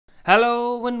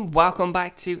Hello and welcome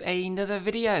back to another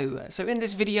video. So in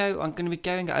this video I'm going to be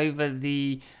going over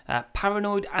the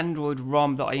Paranoid Android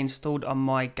ROM that I installed on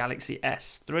my Galaxy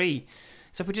S3.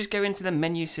 So if we just go into the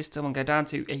menu system and go down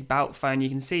to About Phone, you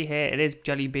can see here it is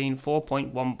Jelly Bean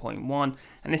 4.1.1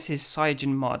 and this is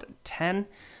CyanogenMod 10.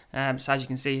 So as you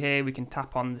can see here, we can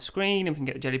tap on the screen and we can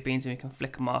get the jelly beans and we can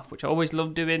flick them off, which I always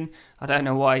love doing. I don't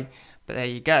know why, but there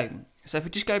you go. So if we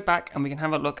just go back and we can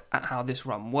have a look at how this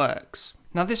ROM works.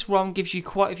 Now this ROM gives you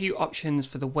quite a few options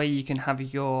for the way you can have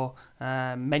your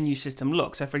menu system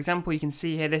look. So for example, you can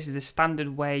see here, this is the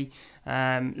standard way,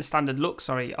 the standard look,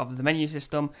 of the menu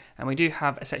system. And we do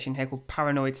have a section here called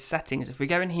Paranoid Settings. If we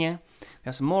go in here, we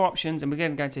have some more options and we're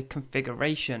going to go into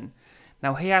Configuration.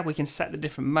 Now here we can set the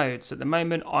different modes. So at the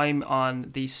moment I'm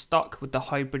on the stock with the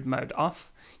hybrid mode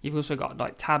off. You've also got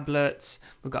like tablets,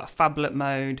 we've got a phablet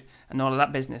mode and all of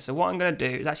that business. So what I'm going to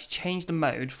do is actually change the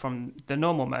mode from the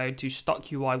normal mode to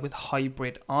stock UI with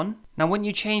hybrid on. Now when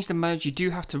you change the modes you do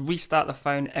have to restart the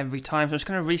phone every time. So I'm just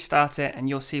going to restart it and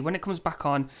you'll see when it comes back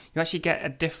on you actually get a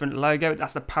different logo.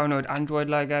 That's the Paranoid Android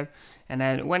logo. And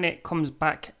then when it comes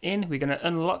back in we're going to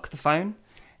unlock the phone.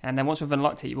 And then once we've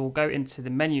unlocked it, you will go into the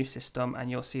menu system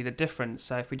and you'll see the difference.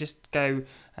 So if we just go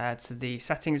to the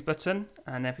settings button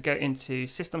and if we go into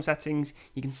system settings,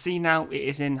 you can see now it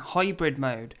is in hybrid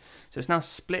mode. So it's now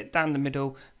split down the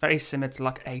middle, very similar to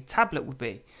like a tablet would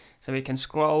be. So we can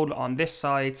scroll on this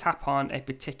side, tap on a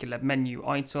particular menu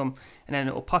item, and then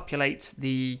it will populate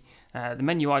the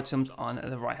menu items on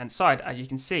the right hand side, as you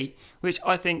can see, which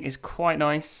I think is quite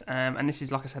nice. And this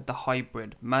is, like I said, the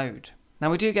hybrid mode. Now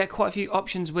we do get quite a few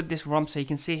options with this ROM, so you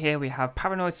can see here we have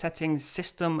Paranoid Settings,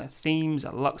 System, Themes,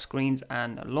 Lock Screens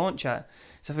and Launcher.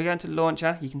 So if we go into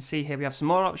Launcher, you can see here we have some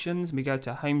more options. We go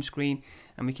to Home Screen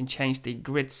and we can change the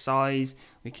grid size.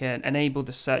 We can enable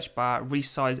the search bar,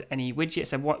 resize any widgets.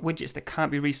 So what widgets that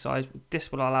can't be resized,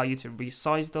 this will allow you to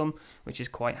resize them, which is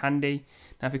quite handy.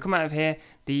 Now if we come out of here,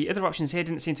 the other options here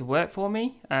didn't seem to work for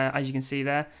me, as you can see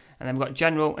there. And then we've got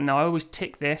General, and now I always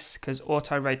tick this because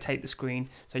auto-rotate the screen,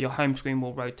 so your home screen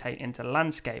will rotate into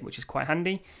landscape, which is quite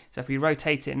handy. So if we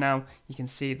rotate it now, you can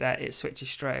see that it switches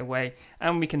straight away,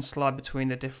 and we can slide between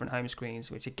the different home screens,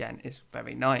 which again is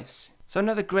very nice. So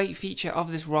another great feature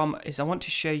of this ROM is I want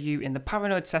to show you in the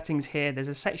Paranoid Settings here, there's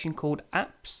a section called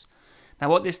Apps. Now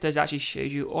what this does actually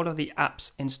shows you all of the apps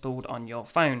installed on your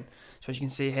phone. So as you can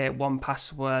see here,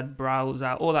 1Password,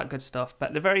 browser, all that good stuff. But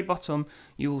at the very bottom,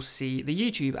 you will see the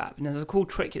YouTube app. And there's a cool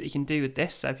trick that you can do with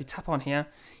this. So if you tap on here,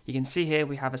 you can see here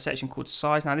we have a section called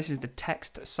size. Now this is the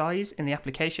text size in the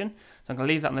application. So I'm going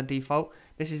to leave that on the default.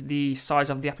 This is the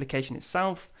size of the application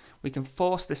itself. We can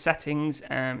force the settings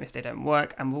if they don't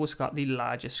work. And we've also got the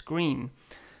larger screen.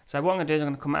 So what I'm going to do is I'm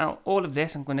going to come out all of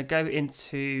this. I'm going to go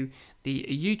into the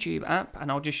YouTube app and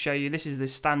I'll just show you. This is the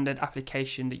standard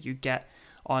application that you get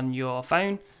on your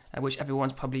phone, which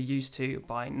everyone's probably used to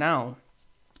by now.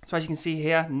 So as you can see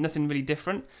here, nothing really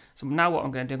different. So now what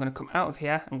I'm going to do, I'm going to come out of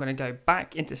here. I'm going to go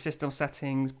back into System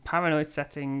Settings, Paranoid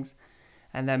Settings,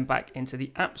 and then back into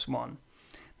the Apps one.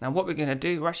 Now what we're going to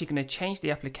do, we're actually going to change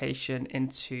the application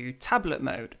into tablet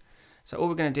mode. So all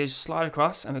we're going to do is slide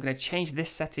across and we're going to change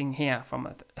this setting here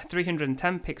from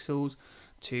 310 pixels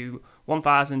to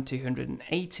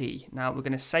 1280. Now we're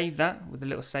going to save that with the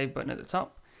little save button at the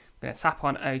top. We're going to tap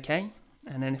on OK,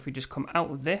 and then if we just come out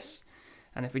of this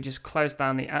and if we just close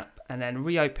down the app and then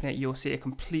reopen it, you'll see a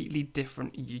completely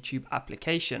different YouTube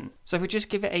application. So if we just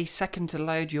give it a second to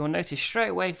load, you'll notice straight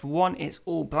away, for one, it's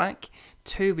all black.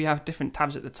 Two, we have different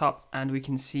tabs at the top and we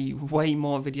can see way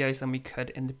more videos than we could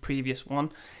in the previous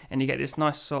one. And you get this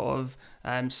nice sort of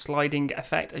sliding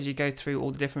effect as you go through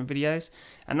all the different videos.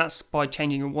 And that's by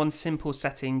changing one simple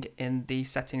setting in the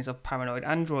settings of Paranoid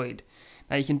Android.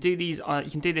 Now you can do these.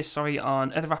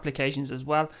 On other applications as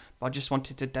well, but I just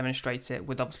wanted to demonstrate it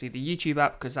with obviously the YouTube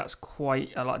app because that's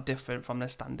quite a lot different from the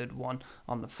standard one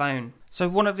on the phone. So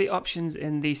one of the options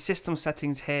in the system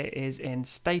settings here is in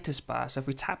status bar. So if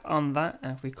we tap on that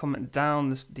and if we come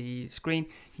down the screen,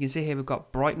 you can see here we've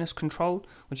got brightness control,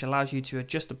 which allows you to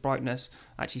adjust the brightness,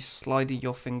 actually sliding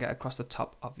your finger across the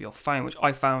top of your phone, which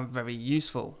I found very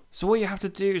useful. So all you have to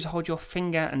do is hold your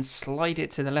finger and slide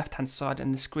it to the left hand side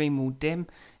and the screen will dim.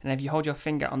 And if you hold your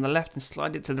finger on the left and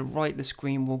slide it to the right, the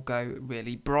screen will go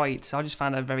really bright. So I just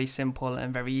found that very simple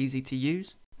and very easy to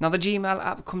use. Now the Gmail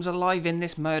app comes alive in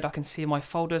this mode. I can see my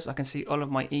folders, I can see all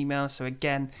of my emails. So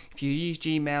again, if you use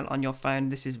Gmail on your phone,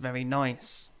 this is very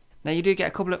nice. Now you do get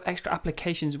a couple of extra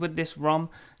applications with this ROM.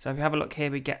 So if you have a look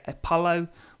here, we get Apollo.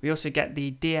 We also get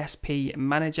the DSP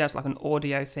Manager, it's like an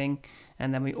audio thing.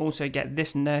 And then we also get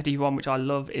this nerdy one, which I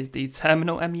love, is the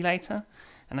Terminal Emulator.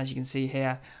 And as you can see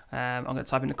here, I'm going to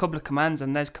type in a couple of commands,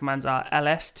 and those commands are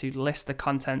ls to list the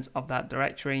contents of that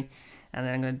directory, and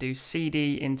then I'm going to do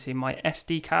cd into my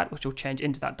SD card, which will change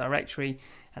into that directory,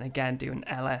 and again do an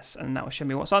ls, and that will show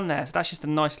me what's on there. So that's just a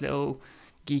nice little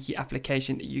geeky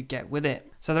application that you get with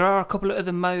it. So there are a couple of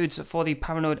other modes for the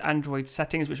Paranoid Android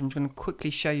settings, which I'm just going to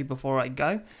quickly show you before I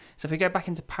go. So if we go back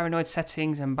into Paranoid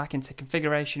settings and back into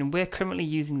configuration, we're currently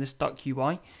using the stock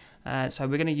UI. So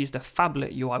we're going to use the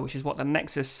Phablet UI, which is what the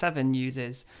Nexus 7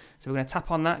 uses. So we're going to tap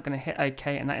on that, going to hit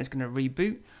OK, and that is going to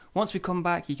reboot. Once we come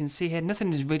back, you can see here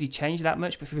nothing has really changed that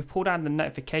much, but if we pull down the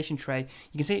notification tray,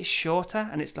 you can see it's shorter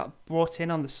and it's like brought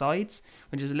in on the sides,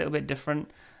 which is a little bit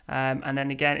different. And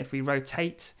then again, if we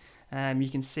rotate, you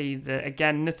can see that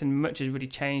again nothing much has really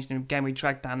changed, and again we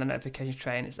drag down the notification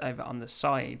tray and it's over on the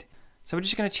side. So we're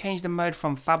just going to change the mode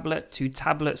from Phablet to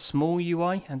Tablet Small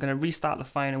UI. I'm going to restart the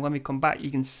phone, and when we come back you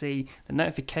can see the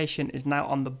notification is now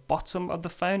on the bottom of the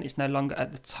phone, it's no longer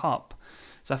at the top.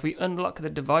 So if we unlock the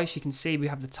device, you can see we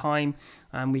have the time,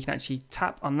 and we can actually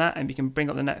tap on that and we can bring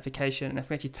up the notification, and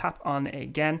if we actually tap on it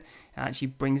again, it actually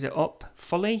brings it up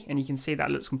fully, and you can see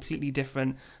that looks completely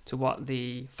different to what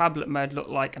the Phablet mode looked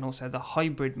like, and also the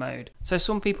hybrid mode. So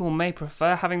some people may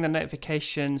prefer having the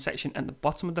notification section at the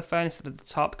bottom of the phone instead of the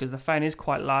top, because the phone is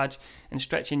quite large, and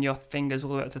stretching your fingers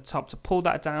all the way up to the top to pull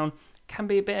that down can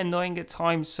be a bit annoying at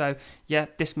times. So yeah,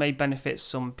 this may benefit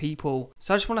some people.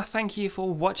 So I just want to thank you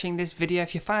for watching this video.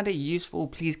 If you found it useful,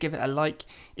 please give it a like.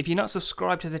 If you're not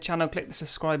subscribed to the channel, click the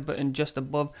subscribe button just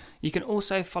above. You can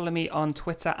also follow me on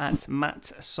Twitter at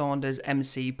Matt Saunders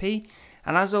MCP.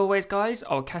 And as always guys,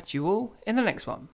 I'll catch you all in the next one.